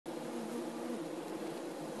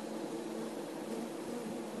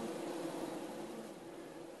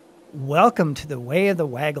Welcome to the Way of the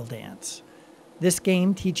Waggle Dance. This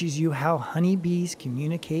game teaches you how honeybees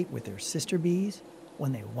communicate with their sister bees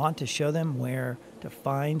when they want to show them where to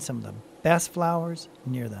find some of the best flowers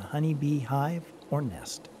near the honeybee hive or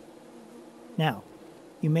nest. Now,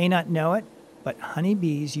 you may not know it, but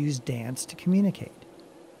honeybees use dance to communicate.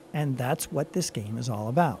 And that's what this game is all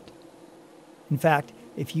about. In fact,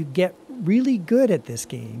 if you get really good at this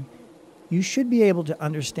game, you should be able to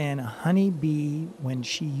understand a honeybee when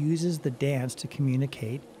she uses the dance to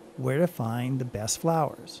communicate where to find the best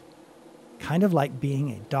flowers. Kind of like being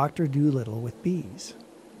a Dr. Dolittle with bees.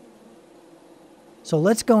 So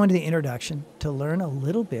let's go into the introduction to learn a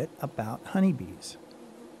little bit about honeybees.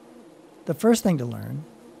 The first thing to learn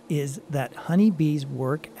is that honeybees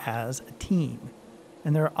work as a team,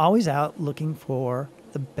 and they're always out looking for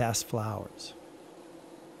the best flowers.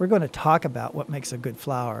 We're going to talk about what makes a good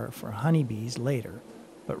flower for honeybees later,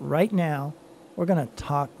 but right now we're going to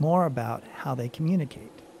talk more about how they communicate.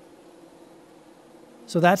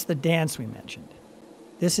 So that's the dance we mentioned.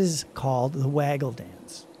 This is called the Waggle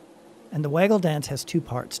Dance. And the Waggle Dance has two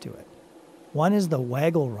parts to it. One is the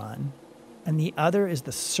waggle run, and the other is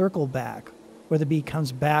the circle back, where the bee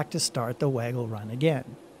comes back to start the waggle run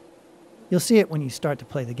again. You'll see it when you start to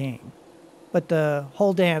play the game, but the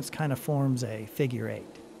whole dance kind of forms a figure eight.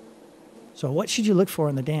 So what should you look for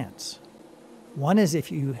in the dance? One is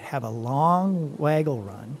if you have a long waggle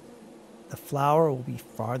run, the flower will be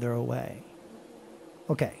farther away.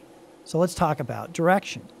 Okay, so let's talk about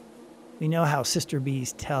direction. We know how sister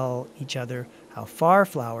bees tell each other how far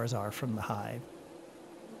flowers are from the hive,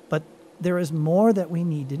 but there is more that we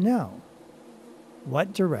need to know.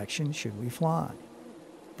 What direction should we fly?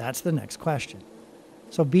 That's the next question.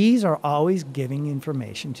 So bees are always giving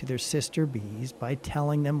information to their sister bees by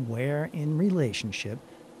telling them where in relationship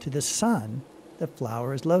to the sun the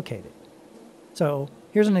flower is located. So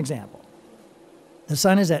here's an example. The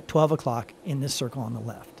sun is at 12 o'clock in this circle on the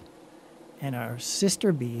left, and our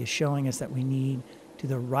sister bee is showing us that we need to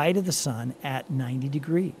the right of the sun at 90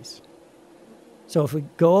 degrees. So if we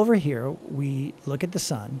go over here, we look at the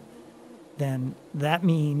sun, then that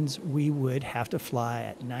means we would have to fly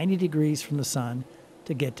at 90 degrees from the sun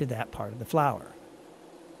to get to that part of the flower.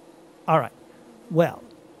 All right, well,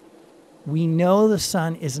 we know the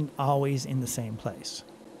sun isn't always in the same place.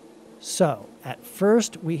 So at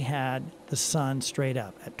first we had the sun straight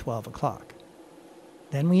up at 12 o'clock.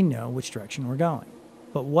 Then we know which direction we're going.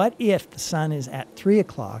 But what if the sun is at 3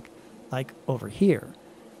 o'clock, like over here?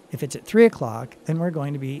 If it's at 3 o'clock, then we're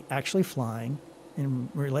going to be actually flying in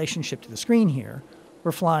relationship to the screen here.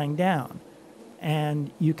 We're flying down.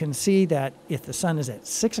 And you can see that if the sun is at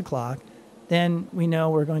 6 o'clock, then we know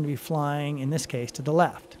we're going to be flying, in this case, to the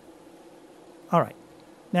left. All right.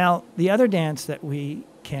 Now, the other dance that we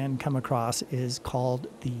can come across is called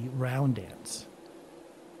the round dance.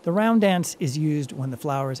 The round dance is used when the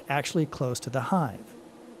flower is actually close to the hive.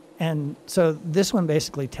 And so this one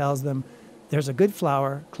basically tells them there's a good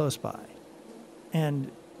flower close by.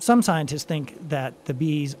 And some scientists think that the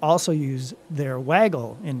bees also use their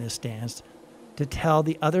waggle in this dance to tell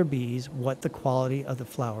the other bees what the quality of the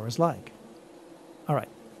flower is like. All right,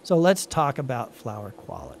 so let's talk about flower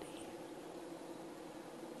quality.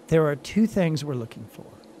 There are two things we're looking for: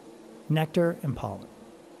 nectar and pollen.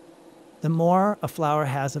 The more a flower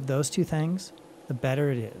has of those two things, the better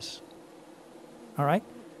it is. All right,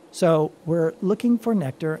 so we're looking for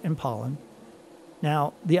nectar and pollen.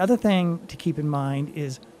 Now, the other thing to keep in mind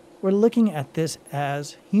is we're looking at this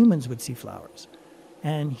as humans would see flowers.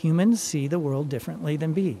 And humans see the world differently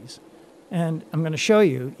than bees. And I'm going to show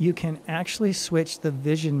you, you can actually switch the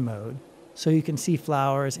vision mode so you can see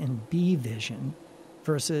flowers in bee vision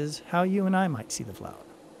versus how you and I might see the flower.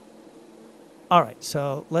 All right,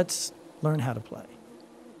 so let's learn how to play.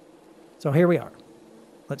 So here we are.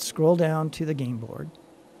 Let's scroll down to the game board.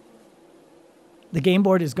 The game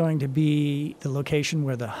board is going to be the location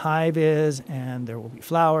where the hive is, and there will be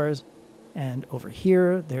flowers. And over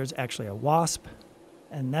here, there's actually a wasp.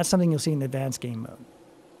 And that's something you'll see in the advanced game mode.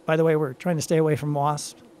 By the way, we're trying to stay away from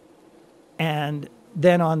wasps. And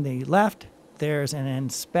then on the left, there's an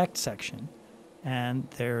inspect section.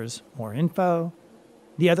 And there's more info.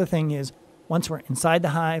 The other thing is, once we're inside the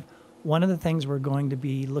hive, one of the things we're going to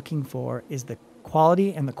be looking for is the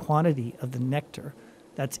quality and the quantity of the nectar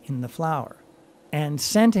that's in the flower. And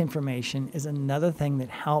scent information is another thing that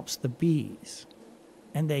helps the bees.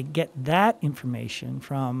 And they get that information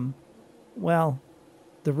from, well,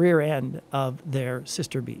 the rear end of their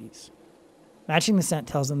sister bees. Matching the scent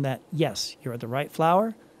tells them that, yes, you're at the right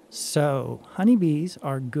flower, so honeybees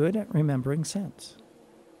are good at remembering scents.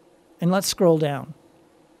 And let's scroll down.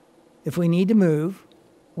 If we need to move,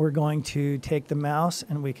 we're going to take the mouse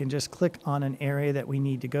and we can just click on an area that we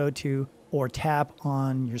need to go to, or tap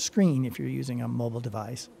on your screen if you're using a mobile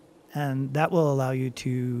device. And that will allow you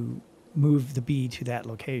to move the bee to that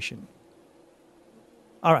location.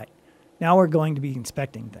 All right, now we're going to be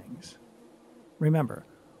inspecting things. Remember,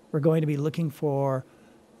 we're going to be looking for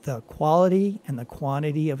the quality and the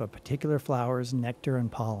quantity of a particular flower's nectar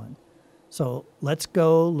and pollen. So let's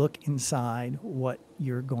go look inside what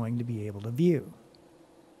you're going to be able to view.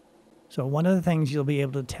 So one of the things you'll be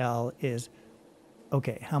able to tell is,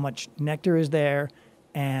 okay, how much nectar is there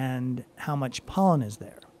and how much pollen is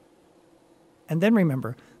there. And then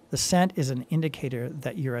remember, the scent is an indicator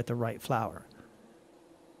that you're at the right flower.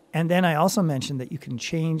 And then I also mentioned that you can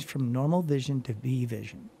change from normal vision to bee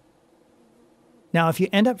vision. Now, if you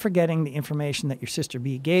end up forgetting the information that your sister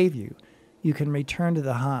bee gave you, you can return to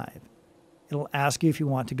the hive. It'll ask you if you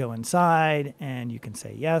want to go inside, and you can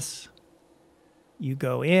say yes. You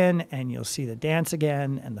go in, and you'll see the dance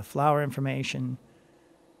again and the flower information.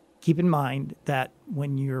 Keep in mind that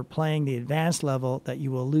when you're playing the advanced level, that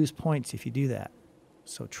you will lose points if you do that.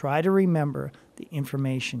 So try to remember the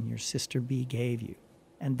information your sister bee gave you.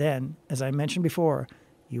 And then, as I mentioned before,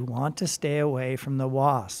 you want to stay away from the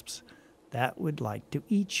wasps that would like to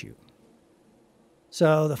eat you.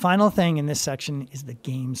 So the final thing in this section is the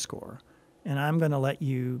game score. And I'm going to let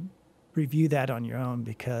you review that on your own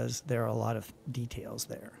because there are a lot of details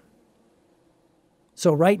there.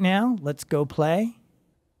 So right now, let's go play.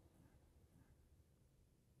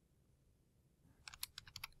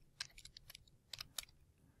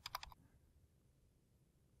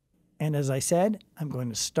 And as I said, I'm going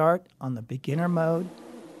to start on the beginner mode,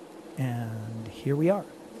 and here we are.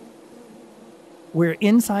 We're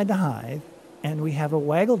inside the hive, and we have a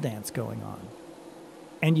waggle dance going on.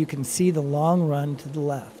 And you can see the long run to the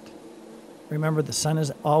left. Remember, the sun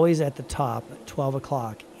is always at the top at 12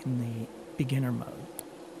 o'clock in the beginner mode.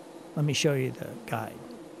 Let me show you the guide.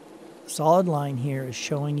 The solid line here is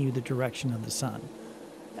showing you the direction of the sun,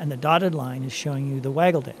 and the dotted line is showing you the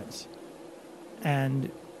waggle dance.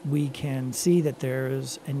 And we can see that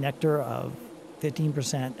there's a nectar of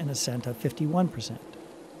 15% and a scent of 51%.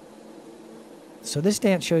 So this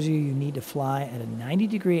dance shows you need to fly at a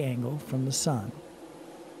 90-degree angle from the sun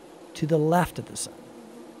to the left of the sun.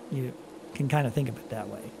 You can kind of think of it that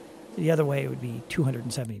way. The other way would be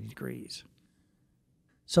 270 degrees.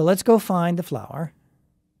 So let's go find the flower.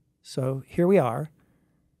 So here we are.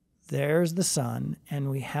 There's the sun, and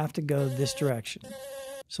we have to go this direction.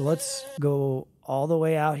 So let's go all the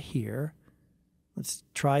way out here. Let's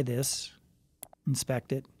try this,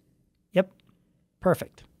 inspect it. Yep,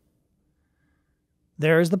 perfect.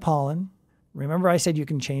 There's the pollen. Remember I said you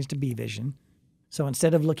can change to bee vision. So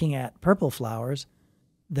instead of looking at purple flowers,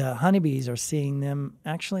 the honeybees are seeing them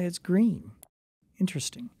actually as green.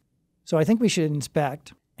 Interesting. So I think we should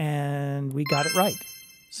inspect, and we got it right.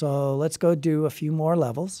 So let's go do a few more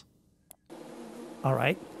levels. All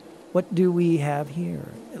right. What do we have here?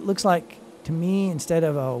 It looks like, to me, instead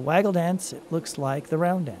of a waggle dance, it looks like the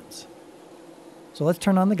round dance. So let's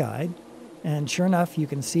turn on the guide, and sure enough, you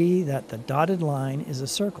can see that the dotted line is a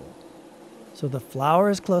circle. So the flower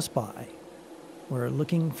is close by. We're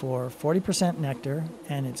looking for 40% nectar,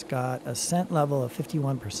 and it's got a scent level of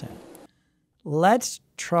 51%. Let's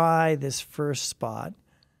try this first spot.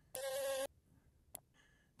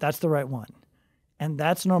 That's the right one. And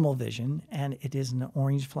that's normal vision, and it is an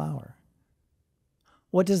orange flower.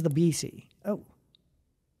 What does the bee see? Oh,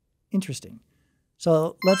 interesting.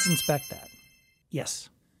 So let's inspect that. Yes.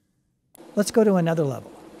 Let's go to another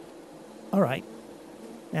level. All right.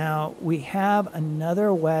 Now we have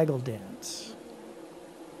another waggle dance.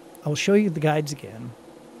 I'll show you the guides again.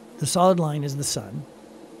 The solid line is the sun,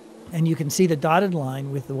 and you can see the dotted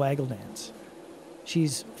line with the waggle dance.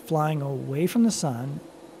 She's flying away from the sun,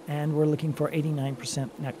 and we're looking for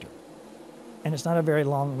 89% nectar. And it's not a very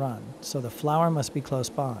long run, so the flower must be close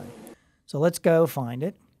by. So let's go find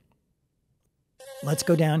it. Let's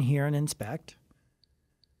go down here and inspect.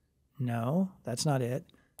 No, that's not it.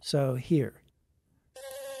 So here.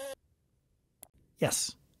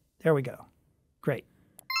 Yes, there we go. Great.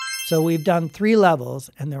 So we've done 3 levels,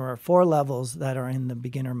 and there are 4 levels that are in the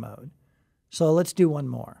beginner mode. So let's do one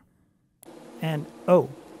more. And, oh,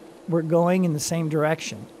 we're going in the same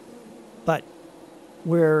direction, but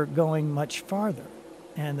we're going much farther.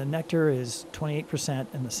 And the nectar is 28%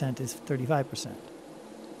 and the scent is 35%.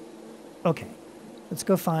 Okay, let's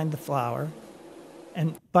go find the flower.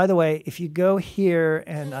 And by the way, if you go here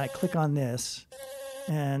and I click on this,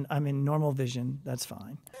 and I'm in normal vision, that's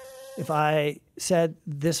fine. If I said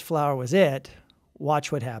this flower was it,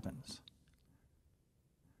 watch what happens.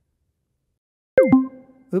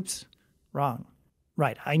 Oops, wrong.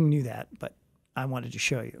 Right, I knew that, but I wanted to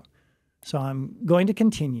show you. So I'm going to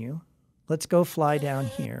continue. Let's go fly down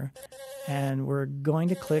here, and we're going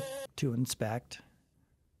to click to inspect.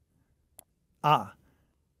 Ah,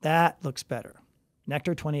 that looks better.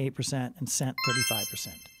 Nectar 28% and scent 35%.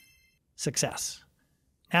 Success.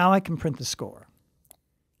 Now I can print the score.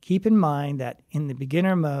 Keep in mind that in the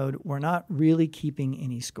beginner mode, we're not really keeping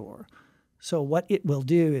any score. So what it will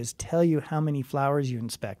do is tell you how many flowers you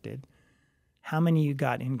inspected, how many you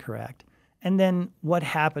got incorrect, and then what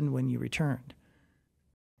happened when you returned.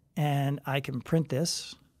 And I can print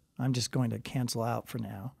this. I'm just going to cancel out for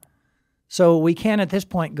now. So we can at this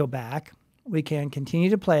point go back. We can continue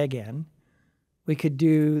to play again. We could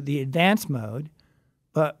do the advanced mode,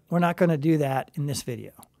 but we're not going to do that in this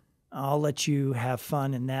video. I'll let you have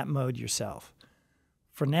fun in that mode yourself.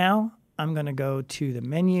 For now, I'm going to go to the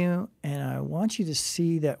menu, and I want you to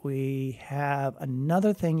see that we have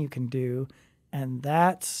another thing you can do, and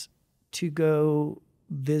that's to go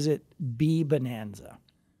visit Bee Bonanza.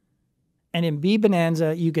 And in Bee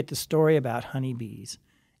Bonanza, you get the story about honeybees,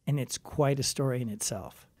 and it's quite a story in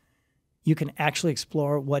itself. You can actually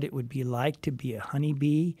explore what it would be like to be a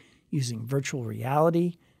honeybee using virtual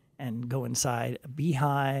reality and go inside a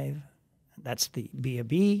beehive. That's the Be a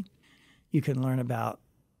Bee. You can learn about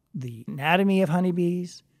the anatomy of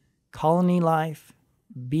honeybees, colony life,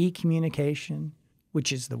 bee communication,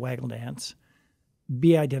 which is the Waggle Dance,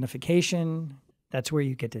 bee identification. That's where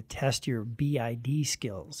you get to test your bee ID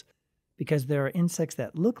skills, because there are insects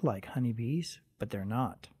that look like honeybees, but they're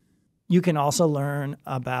not. You can also learn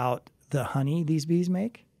about the honey these bees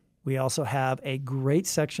make. We also have a great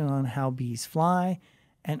section on how bees fly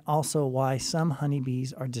and also why some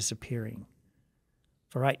honeybees are disappearing.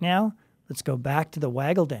 For right now, let's go back to the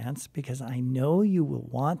Waggle Dance, because I know you will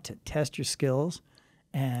want to test your skills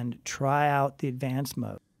and try out the advanced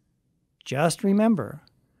mode. Just remember,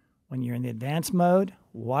 when you're in the advanced mode,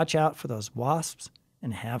 watch out for those wasps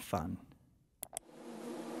and have fun.